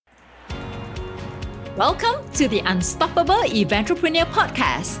Welcome to the Unstoppable Eventrepreneur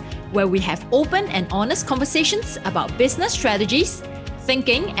Podcast, where we have open and honest conversations about business strategies,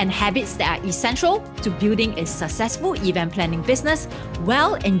 thinking, and habits that are essential to building a successful event planning business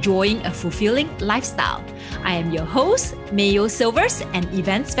while enjoying a fulfilling lifestyle. I am your host, Mayo Silvers, an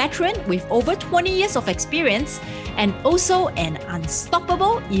events veteran with over 20 years of experience and also an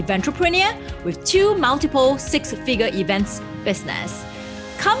unstoppable eventrepreneur with two multiple six-figure events business.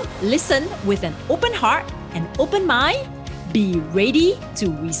 Come listen with an open heart and open mind. Be ready to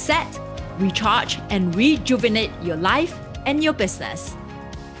reset, recharge, and rejuvenate your life and your business.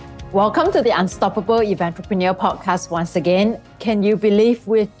 Welcome to the Unstoppable Eventrepreneur Podcast once again. Can you believe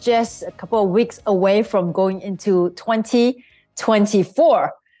we're just a couple of weeks away from going into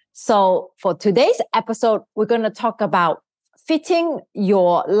 2024? So for today's episode, we're going to talk about fitting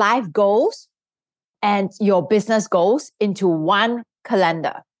your life goals and your business goals into one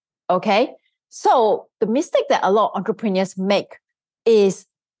calendar. Okay. So the mistake that a lot of entrepreneurs make is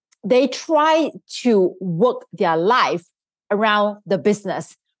they try to work their life around the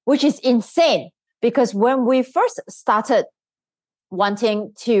business, which is insane, because when we first started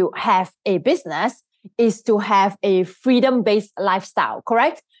wanting to have a business is to have a freedom-based lifestyle,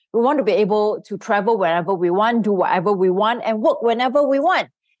 correct? We want to be able to travel wherever we want, do whatever we want, and work whenever we want.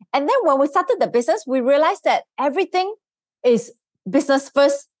 And then when we started the business, we realized that everything is business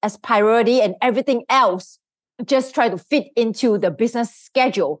first as priority and everything else just try to fit into the business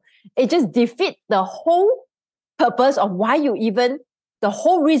schedule. It just defeats the whole purpose of the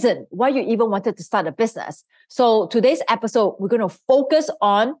whole reason why you even wanted to start a business. So today's episode, we're going to focus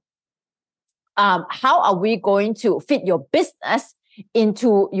on how are we going to fit your business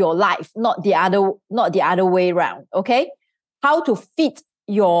into your life, not the other way around. Okay, how to fit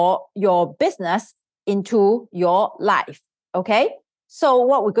your business into your life. Okay, so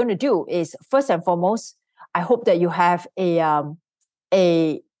what we're going to do is, first and foremost, I hope that you have a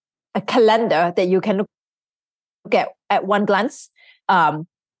calendar that you can look at one glance. The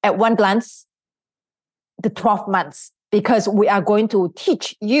 12 months, because we are going to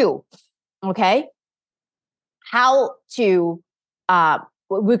teach you, okay, how to.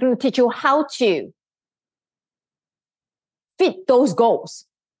 We're going to teach you how to fit those goals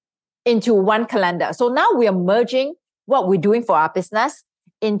into one calendar. So now we are merging what we're doing for our business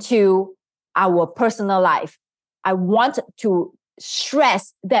into our personal life. I want to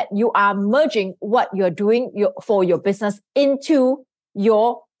stress that you are merging what you're doing for your business into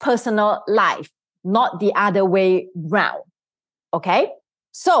your personal life, not the other way round. Okay?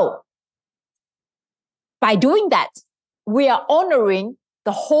 So by doing that, we are honoring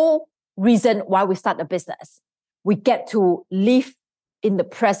the whole reason why we start a business. We get to live in the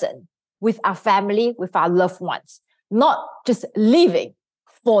present with our family, with our loved ones, not just living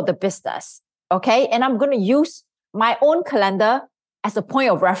for the business. Okay? And I'm going to use my own calendar as a point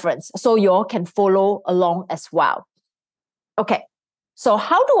of reference so you all can follow along as well. Okay. So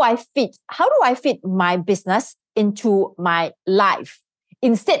how do I fit my business into my life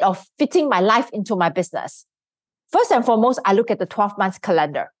instead of fitting my life into my business? First and foremost, I look at the 12 months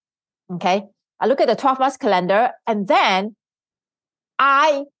calendar. Okay. I look at the 12 months calendar, and then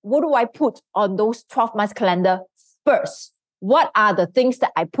what do I put on those 12 months calendar first? What are the things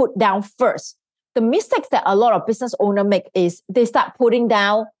that I put down first? The mistakes that a lot of business owners make is they start putting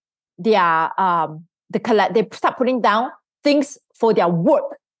down they start putting down things for their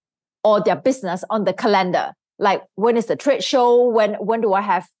work or their business on the calendar. Like, when is the trade show? When do I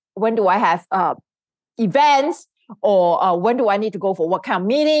have events? Or when do I need to go for what kind of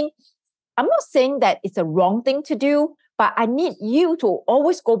meeting? I'm not saying that it's a wrong thing to do, but I need you to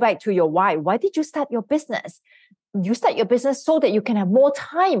always go back to your why. Why did you start your business? You start your business so that you can have more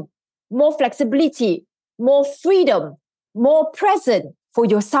time, more flexibility, more freedom, more present for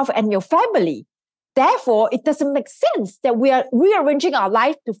yourself and your family. Therefore, it doesn't make sense that we are rearranging our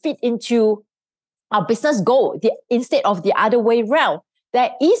life to fit into our business goal instead of the other way around.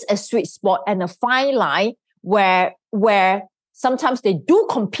 There is a sweet spot and a fine line where sometimes they do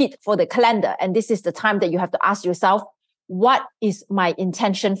compete for the calendar. And this is the time that you have to ask yourself, what is my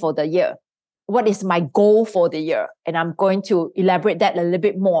intention for the year? What is my goal for the year? And I'm going to elaborate that a little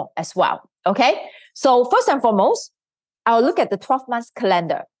bit more as well. Okay. So first and foremost, I'll look at the 12 months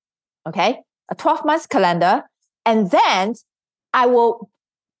calendar. Okay. A 12 months calendar. And then I will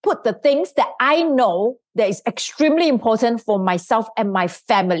put the things that I know that is extremely important for myself and my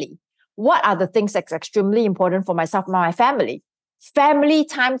family. What are the things that's extremely important for myself and my family? Family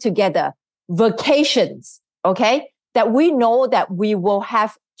time together, vacations, okay? That we know that we will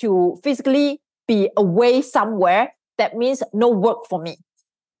have to physically be away somewhere. That means no work for me.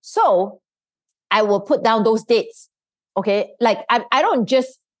 So I will put down those dates. Okay. Like I don't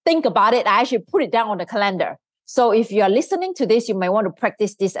just think about it. I actually put it down on the calendar. So if you're listening to this, you might want to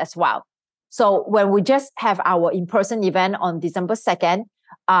practice this as well. So when we just have our in-person event on December 2nd,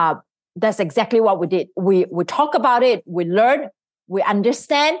 that's exactly what we did. We talk about it, we learn, we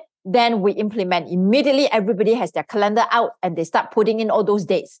understand, then we implement. Immediately, everybody has their calendar out and they start putting in all those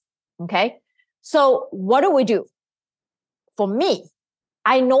dates. Okay. So what do? For me,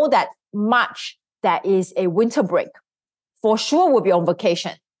 I know that March, there is a winter break. For sure, we'll be on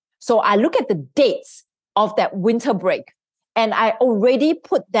vacation. So I look at the dates of that winter break and I already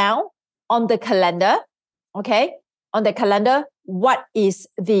put down on the calendar, okay, on the calendar, what is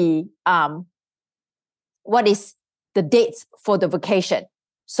the dates for the vacation.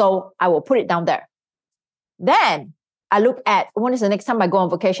 So I will put it down there. Then I look at when is the next time I go on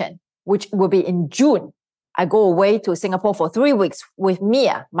vacation, which will be in June. I go away to Singapore for 3 weeks with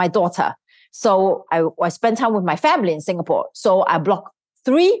Mia, my daughter. So I spend time with my family in Singapore. So I block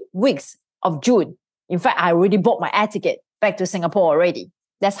 3 weeks of June. In fact, I already bought my air ticket back to Singapore already.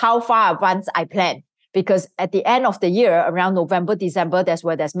 That's how far advance I plan. Because at the end of the year, around November, December, that's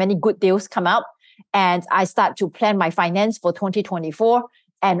where there's many good deals come out. And I start to plan my finance for 2024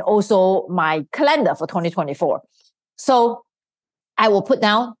 and also my calendar for 2024. So I will put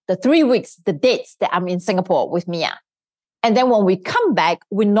down the 3 weeks, the dates that I'm in Singapore with Mia. And then when we come back,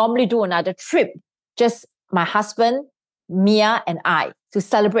 we normally do another trip, just my husband, Mia, and I, to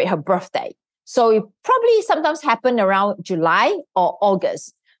celebrate her birthday. So it probably sometimes happen around July or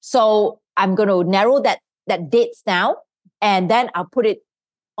August. So I'm going to narrow that dates down, and then I'll put it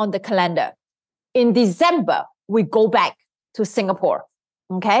on the calendar. In December, we go back to Singapore.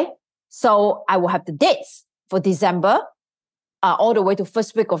 Okay. So I will have the dates for December, all the way to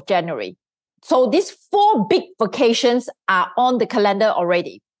first week of January. So these 4 big vacations are on the calendar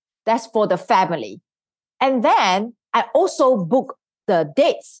already. That's for the family. And then I also book the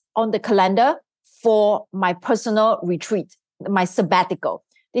dates on the calendar for my personal retreat, my sabbatical.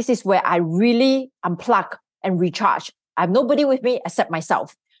 This is where I really unplug and recharge. I have nobody with me except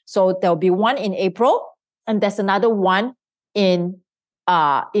myself. So there'll be one in April, and there's another one in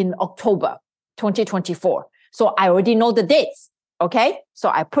October 2024. So I already know the dates. Okay, so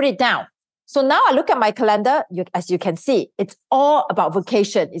I put it down. So now I look at my calendar, as you can see, it's all about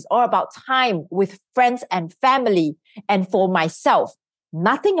vacation. It's all about time with friends and family and for myself.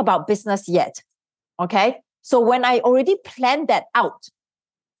 Nothing about business yet. Okay, so when I already planned that out,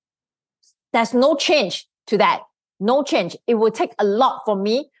 there's no change to that. No change. It will take a lot for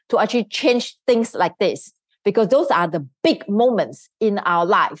me to actually change things like this because those are the big moments in our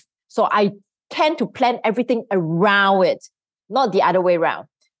life. So I tend to plan everything around it, not the other way around.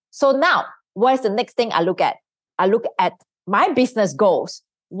 So now, what's the next thing I look at? I look at my business goals.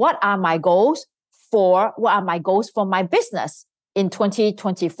 What are my goals for my business in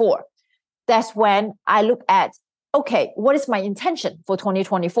 2024? That's when I look at, okay, what is my intention for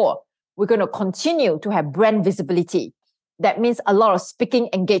 2024? We're going to continue to have brand visibility. That means a lot of speaking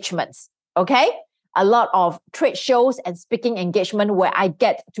engagements, okay? A lot of trade shows and speaking engagement where I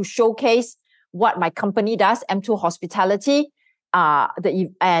get to showcase what my company does, M2 Hospitality,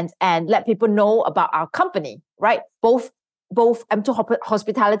 and let people know about our company, right? Both M2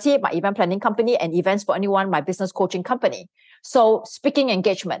 Hospitality, my event planning company, and Events for Anyone, my business coaching company. So speaking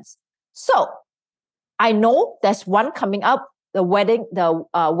engagements. So I know there's one coming up, the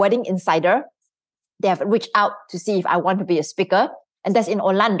Wedding Insider. They have reached out to see if I want to be a speaker, and that's in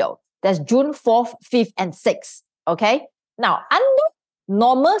Orlando. That's June 4th, 5th, and 6th. Okay. Now, under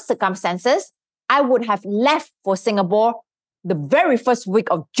normal circumstances, I would have left for Singapore the very first week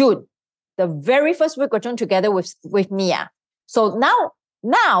of June. The very first week of June together with Mia. So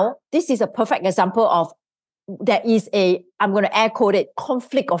now this is a perfect example of there is I'm going to air quote it,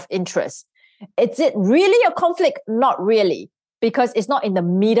 conflict of interest. Is it really a conflict? Not really, because it's not in the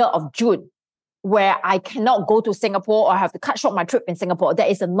middle of June where I cannot go to Singapore or have to cut short my trip in Singapore.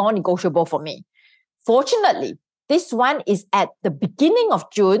 That is a non-negotiable for me. Fortunately, this one is at the beginning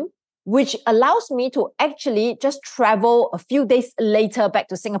of June, which allows me to actually just travel a few days later back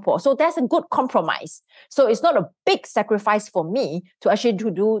to Singapore. So that's a good compromise. So it's not a big sacrifice for me to actually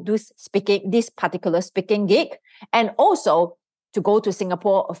do this particular speaking gig, and also to go to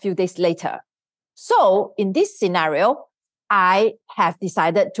Singapore a few days later. So in this scenario, I have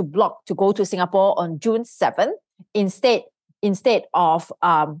decided to block to go to Singapore on June 7th instead of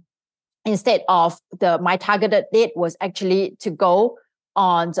my targeted date was actually to go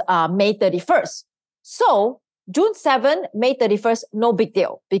on May 31st. So June 7th, May 31st, no big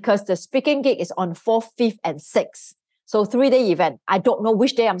deal because the speaking gig is on 4th, 5th, and 6th. So 3-day event. I don't know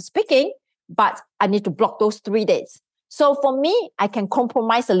which day I'm speaking, but I need to block those 3 dates. So for me, I can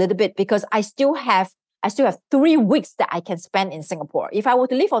compromise a little bit because I still have 3 weeks that I can spend in Singapore. If I were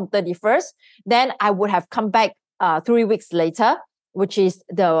to leave on 31st, then I would have come back 3 weeks later, which is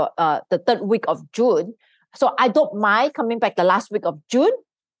the 3rd week of June. So I don't mind coming back the last week of June.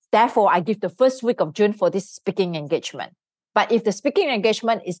 Therefore, I give the 1st week of June for this speaking engagement. But if the speaking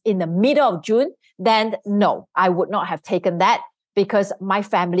engagement is in the middle of June, then no, I would not have taken that because my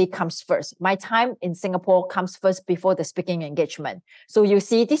family comes first. My time in Singapore comes first before the speaking engagement. So you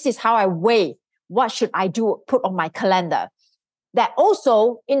see, this is how I weigh what should I do, put on my calendar. That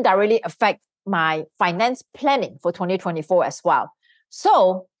also indirectly affect my finance planning for 2024 as well.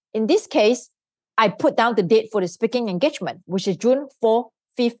 So in this case, I put down the date for the speaking engagement, which is June 4th,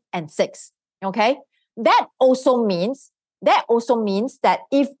 5th, and 6th. Okay. That also means that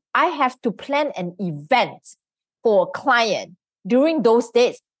if I have to plan an event for a client during those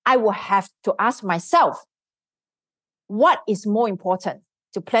dates, I will have to ask myself, what is more important,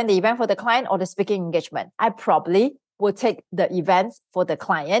 to plan the event for the client or the speaking engagement? I probably will take the events for the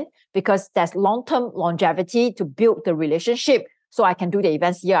client because there's long-term longevity to build the relationship so I can do the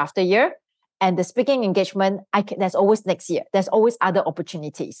events year after year. And the speaking engagement, there's always next year. There's always other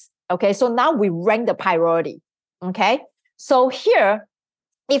opportunities. Okay, so now we rank the priority. Okay, so here,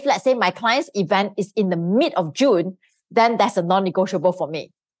 if let's say my client's event is in the mid of June, then that's a non-negotiable for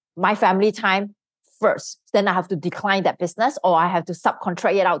me. My family time first. Then I have to decline that business or I have to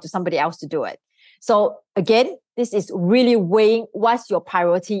subcontract it out to somebody else to do it. So again, this is really weighing what's your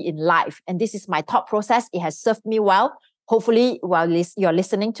priority in life. And this is my thought process. It has served me well. Hopefully, while you're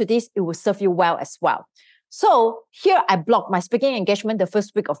listening to this, it will serve you well as well. So here I block my speaking engagement the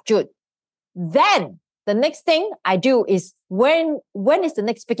 1st week of June. Then the next thing I do is when is the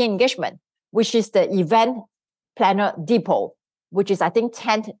next speaking engagement, which is the event planner depot, which is I think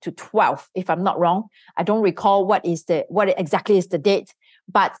 10th to 12th, if I'm not wrong. I don't recall what exactly is the date,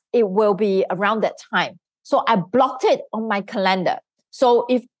 but it will be around that time. So I blocked it on my calendar. So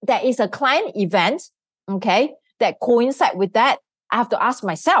if there is a client event, okay, that coincide with that, I have to ask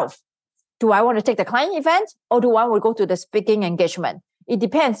myself, do I want to take the client event or do I want to go to the speaking engagement? It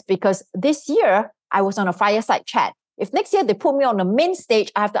depends because this year I was on a fireside chat. If next year they put me on the main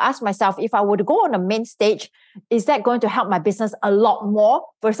stage, I have to ask myself, if I were to go on the main stage, is that going to help my business a lot more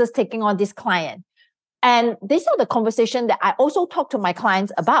versus taking on this client? And these are the conversation that I also talk to my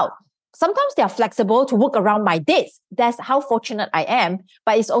clients about. Sometimes they are flexible to work around my dates. That's how fortunate I am.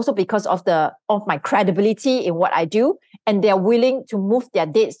 But it's also because of my credibility in what I do. And they're willing to move their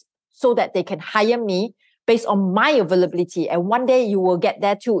dates so that they can hire me based on my availability. And one day you will get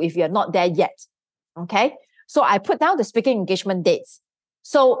there too if you're not there yet. Okay. So I put down the speaking engagement dates.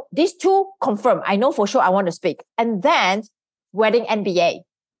 So these two confirm. I know for sure I want to speak. And then Wedding MBA.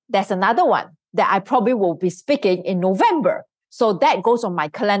 There's another one that I probably will be speaking in November. So that goes on my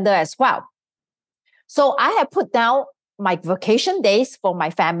calendar as well. So I have put down my vacation days for my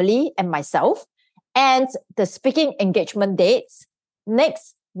family and myself and the speaking engagement dates.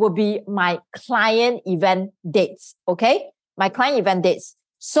 Next will be my client event dates. Okay. My client event dates.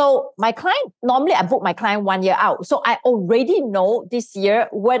 So my client, normally I book my client 1 year out. So I already know this year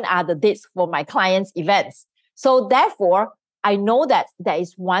when are the dates for my client's events. So therefore, I know that there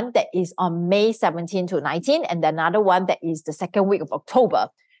is one that is on May 17 to 19 and another one that is the 2nd week of October.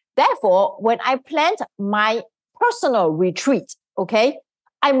 Therefore, when I planned my personal retreat, okay,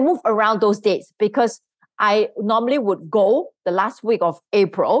 I move around those dates because I normally would go the last week of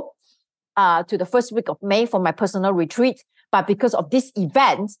April to the 1st week of May for my personal retreat. But because of this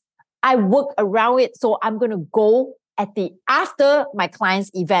event, I work around it. So I'm going to go after my client's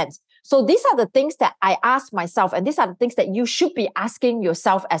event. So these are the things that I ask myself, and these are the things that you should be asking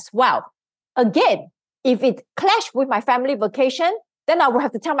yourself as well. Again, if it clashes with my family vacation, then I will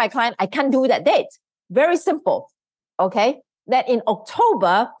have to tell my client I can't do that date. Very simple. Okay. Then in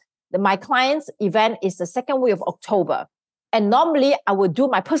October, my client's event is the 2nd week of October. And normally I would do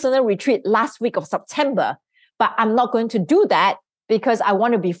my personal retreat last week of September, but I'm not going to do that because I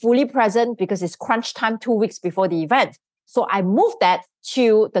want to be fully present because it's crunch time 2 weeks before the event. So I moved that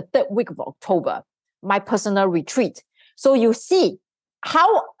to the 3rd week of October, my personal retreat. So you see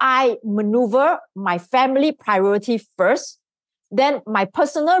how I maneuver my family priority first. Then my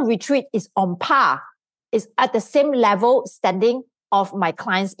personal retreat is on par, is at the same level standing of my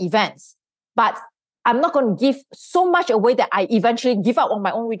clients' events. But I'm not going to give so much away that I eventually give up on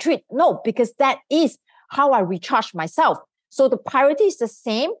my own retreat. No, because that is how I recharge myself. So the priority is the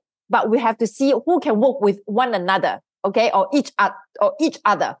same, but we have to see who can work with one another. Okay, or each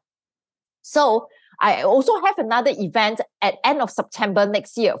other. So I also have another event at end of September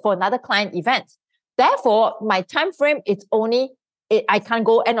next year for another client event. Therefore, my time frame is only, I can't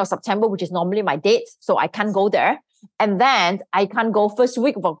go end of September, which is normally my date. So I can't go there. And then I can't go first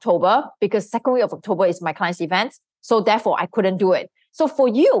week of October because second week of October is my client's event. So therefore, I couldn't do it. So for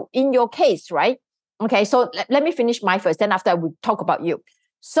you, in your case, right? Okay, so let me finish my first. Then after we talk about you.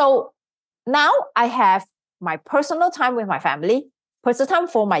 So now I have my personal time with my family, personal time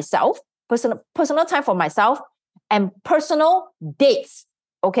for myself, personal time for myself, and personal dates,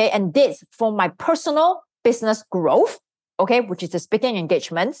 okay? And dates for my personal business growth, okay, which is the speaking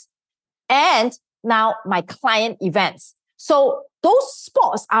engagements, and now my client events. So those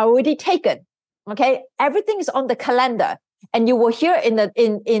spots are already taken, okay? Everything is on the calendar, and you will hear in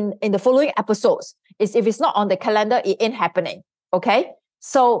the following episodes. Is if it's not on the calendar, it ain't happening, okay?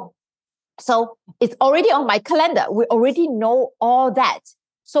 So it's already on my calendar. We already know all that.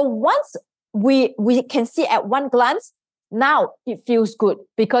 So once we can see at one glance, now it feels good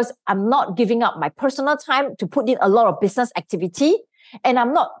because I'm not giving up my personal time to put in a lot of business activity. And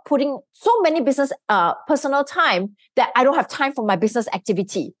I'm not putting so many business personal time that I don't have time for my business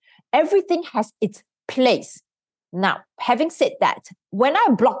activity. Everything has its place. Now, having said that, when I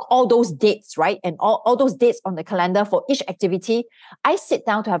block all those dates, right, and all those dates on the calendar for each activity, I sit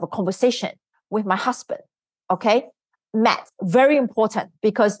down to have a conversation with my husband, okay? Matt, very important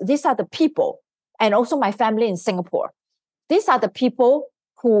because these are the people, and also my family in Singapore. These are the people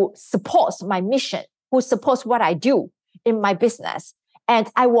who supports my mission, who supports what I do in my business. And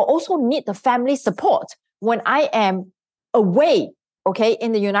I will also need the family support when I am away, okay,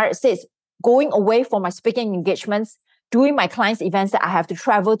 in the United States, going away for my speaking engagements, doing my clients' events that I have to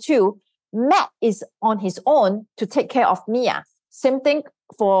travel to. Matt is on his own to take care of Mia. Same thing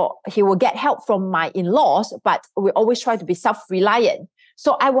he will get help from my in-laws, but we always try to be self-reliant.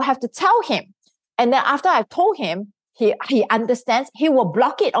 So I will have to tell him. And then after I've told him, he understands, he will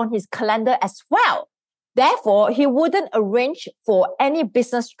block it on his calendar as well. Therefore, he wouldn't arrange for any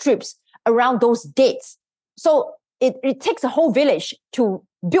business trips around those dates. So it takes a whole village to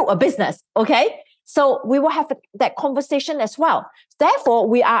build a business, okay? So we will have that conversation as well. Therefore,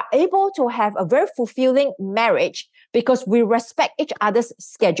 we are able to have a very fulfilling marriage because we respect each other's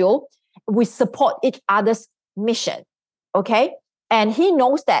schedule. We support each other's mission, okay? And he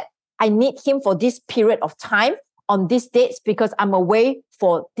knows that I need him for this period of time on these dates because I'm away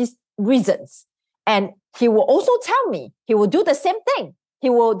for these reasons. And he will also tell me, he will do the same thing. He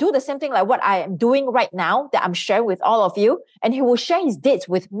will do the same thing like what I am doing right now that I'm sharing with all of you. And he will share his dates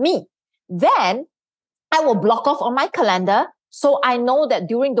with me. Then I will block off on my calendar. So I know that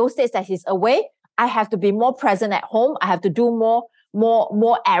during those days that he's away, I have to be more present at home. I have to do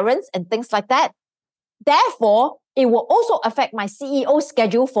more errands and things like that. Therefore, it will also affect my CEO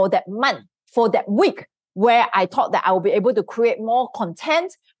schedule for that month, for that week, where I thought that I will be able to create more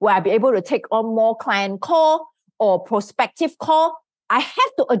content, where I'll be able to take on more client call or prospective call. I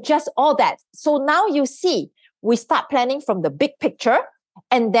have to adjust all that. So now you see, we start planning from the big picture,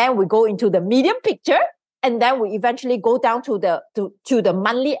 and then we go into the medium picture, and then we eventually go down to the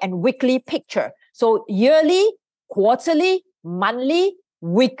monthly and weekly picture. So yearly, quarterly, monthly,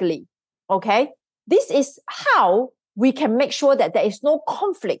 weekly. Okay? This is how we can make sure that there is no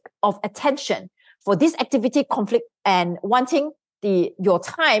conflict of attention for this activity conflict and wanting your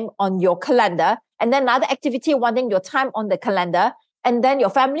time on your calendar, and then another activity wanting your time on the calendar, and then your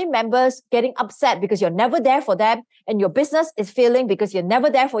family members getting upset because you're never there for them, and your business is failing because you're never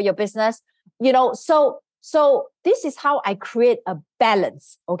there for your business. So this is how I create a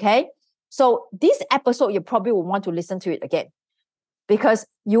balance, okay? So this episode, you probably will want to listen to it again because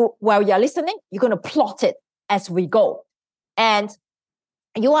while you're listening, you're going to plot it as we go. And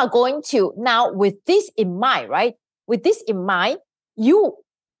you are going to now, with this in mind, right? With this in mind, you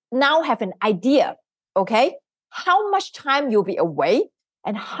now have an idea, okay? How much time you'll be away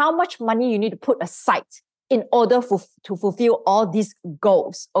and how much money you need to put aside in order to fulfill all these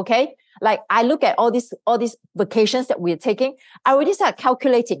goals, okay? Like I look at all these vacations that we're taking, I already start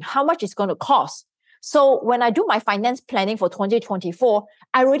calculating how much it's going to cost. So when I do my finance planning for 2024,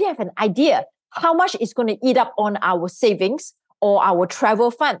 I already have an idea how much it's going to eat up on our savings or our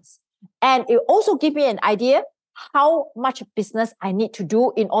travel funds. And it also gives me an idea how much business I need to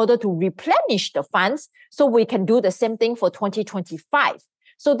do in order to replenish the funds so we can do the same thing for 2025.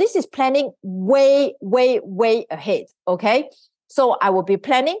 So this is planning way, way, way ahead, okay? So I will be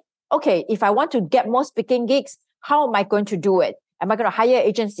planning, okay, if I want to get more speaking gigs, how am I going to do it? Am I going to hire an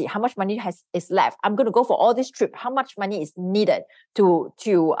agency? How much money is left? I'm going to go for all these trips. How much money is needed to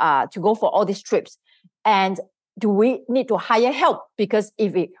go for all these trips? And do we need to hire help? Because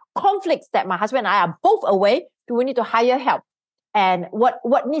if we conflicts that my husband and I are both away? Do we need to hire help? And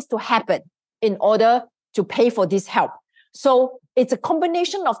what needs to happen in order to pay for this help? So it's a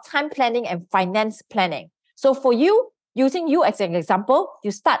combination of time planning and finance planning. So for you, using you as an example,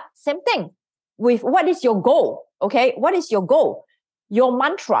 you start same thing with what is your goal? Okay, what is your goal? Your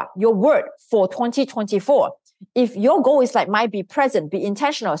mantra, your word for 2024. If your goal is like might be present, be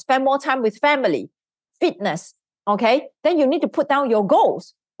intentional, spend more time with family, fitness, okay, then you need to put down your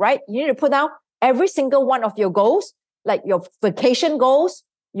goals, right? You need to put down every single one of your goals, like your vacation goals,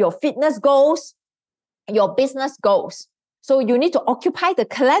 your fitness goals, your business goals. So you need to occupy the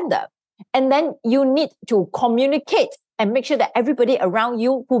calendar, and then you need to communicate and make sure that everybody around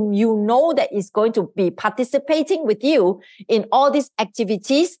you whom you know that is going to be participating with you in all these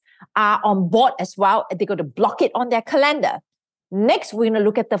activities are on board as well, and they're going to block it on their calendar. Next, we're going to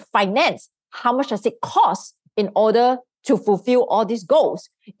look at the finance. How much does it cost in order to fulfill all these goals?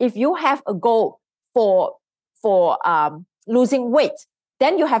 If you have a goal for losing weight,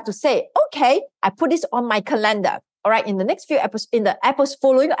 then you have to say, okay, I put this on my calendar. All right, in the next few episodes, in the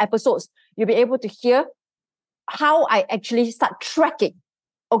following episodes, you'll be able to hear how I actually start tracking.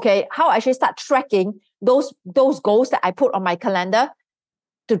 Okay, how I actually start tracking those goals that I put on my calendar,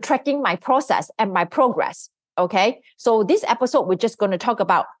 to tracking my process and my progress. Okay, so this episode, we're just going to talk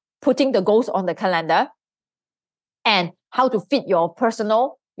about putting the goals on the calendar and how to fit your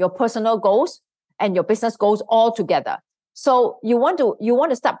personal goals and your business goals all together. So you want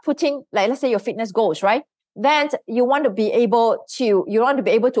to start putting, like, let's say your fitness goals, right? Then you want to be able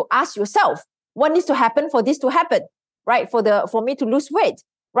to ask yourself, what needs to happen for this to happen, right? For me to lose weight,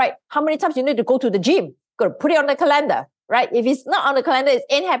 right? How many times you need to go to the gym? Got to put it on the calendar, right? If it's not on the calendar, it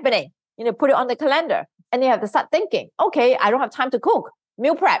ain't happening. You know, put it on the calendar, and you have to start thinking, okay, I don't have time to cook,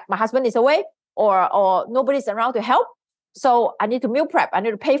 meal prep. My husband is away, or nobody's around to help, so I need to meal prep. I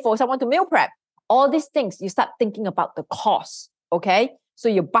need to pay for someone to meal prep. All these things, you start thinking about the cost. Okay, so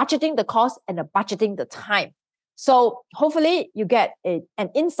you're budgeting the cost and budgeting the time. So hopefully you get an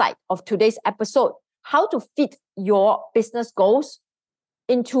insight of today's episode, how to fit your business goals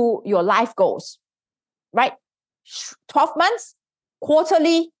into your life goals, right? 12 months,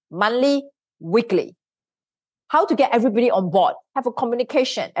 quarterly, monthly, weekly. How to get everybody on board, have a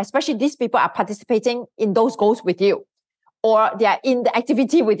communication, especially these people are participating in those goals with you, or they are in the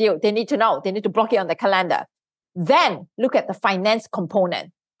activity with you. They need to know, they need to block it on the calendar. Then look at the finance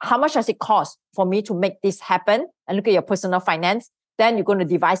component. How much does it cost for me to make this happen? And look at your personal finance. Then you're going to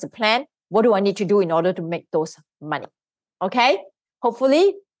devise a plan. What do I need to do in order to make those money? Okay.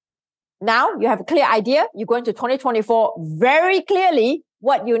 Hopefully now you have a clear idea. You go into 2024 very clearly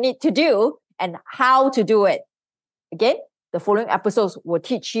what you need to do and how to do it. Again, the following episodes will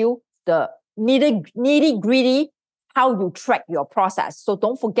teach you the nitty-gritty, how you track your process. So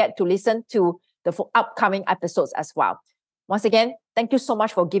don't forget to listen to the upcoming episodes as well. Once again, thank you so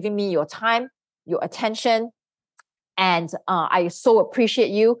much for giving me your time, your attention, and I so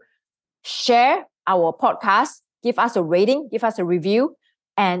appreciate you. Share our podcast, give us a rating, give us a review,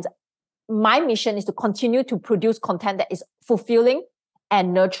 and my mission is to continue to produce content that is fulfilling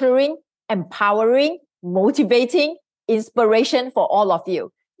and nurturing, empowering, motivating, inspiration for all of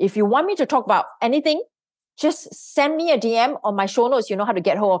you. If you want me to talk about anything, just send me a DM on my show notes. You know how to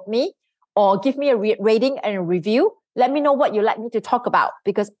get hold of me, or give me a rating and a review. Let me know what you'd like me to talk about,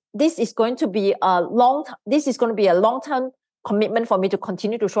 because this is going to be a long-term commitment for me to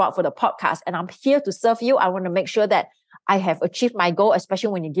continue to show up for the podcast. And I'm here to serve you. I want to make sure that I have achieved my goal, especially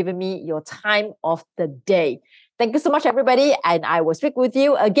when you're giving me your time of the day. Thank you so much, everybody. And I will speak with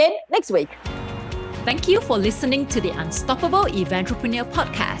you again next week. Thank you for listening to the Unstoppable Eventrepreneur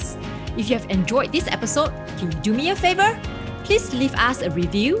podcast. If you have enjoyed this episode, can you do me a favor? Please leave us a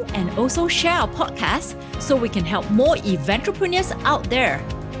review and also share our podcast so we can help more eventrepreneurs out there.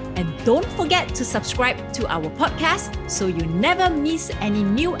 And don't forget to subscribe to our podcast so you never miss any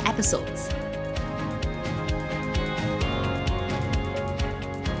new episodes.